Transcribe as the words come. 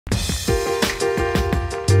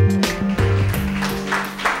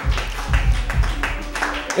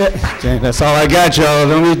That's all I got, y'all.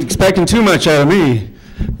 Don't be expecting too much out of me.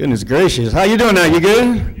 Goodness gracious. How you doing now? You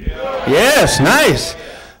good? Yeah. Yes, nice.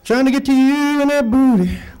 Trying to get to you and that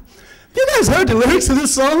booty. You guys heard the lyrics of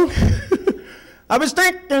this song? I was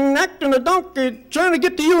thinking, acting a donkey, trying to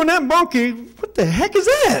get to you and that monkey. What the heck is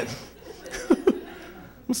that?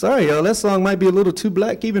 I'm sorry, y'all. That song might be a little too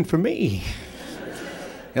black even for me.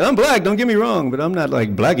 And I'm black, don't get me wrong, but I'm not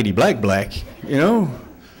like blackety black, you know?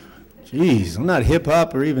 Jeez, I'm not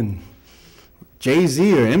hip-hop or even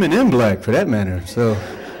Jay-Z or Eminem black, for that matter, so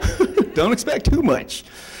don't expect too much.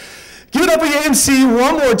 Give it up for your MC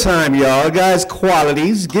one more time, y'all. Guys,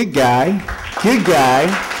 qualities, good guy, good guy.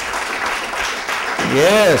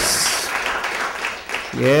 Yes.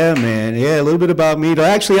 Yeah, man, yeah, a little bit about me.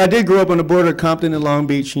 Actually, I did grow up on the border of Compton and Long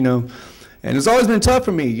Beach, you know, and it's always been tough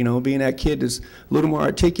for me, you know, being that kid that's a little more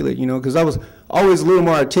articulate, you know, because I was always a little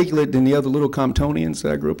more articulate than the other little Comptonians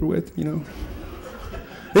that I grew up with, you know.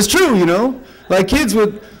 It's true, you know. Like kids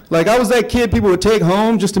would, like I was that kid people would take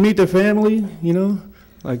home just to meet their family, you know.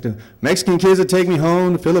 Like the Mexican kids would take me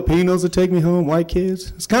home, the Filipinos would take me home, white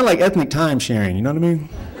kids. It's kind of like ethnic time sharing, you know what I mean?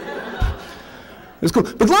 It's cool.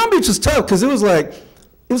 But Long Beach was tough because it was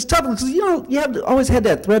tough because, you know, always had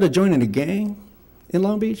that threat of joining a gang in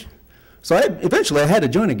Long Beach. So eventually I had to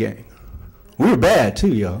join a gang. We were bad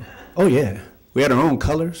too, y'all. Oh yeah. We had our own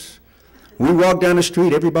colors. We walked down the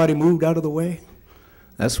street, everybody moved out of the way.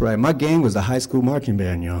 That's right, my gang was the high school marching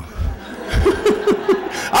band, y'all.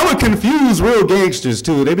 I would confuse real gangsters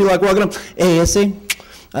too. They'd be like walking up, hey, I say,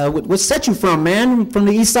 what set you from, man? From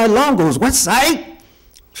the East Side Longos, what side?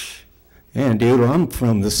 Man, dude, well, I'm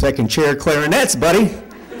from the second chair clarinets, buddy.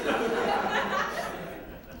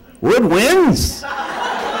 Woodwinds.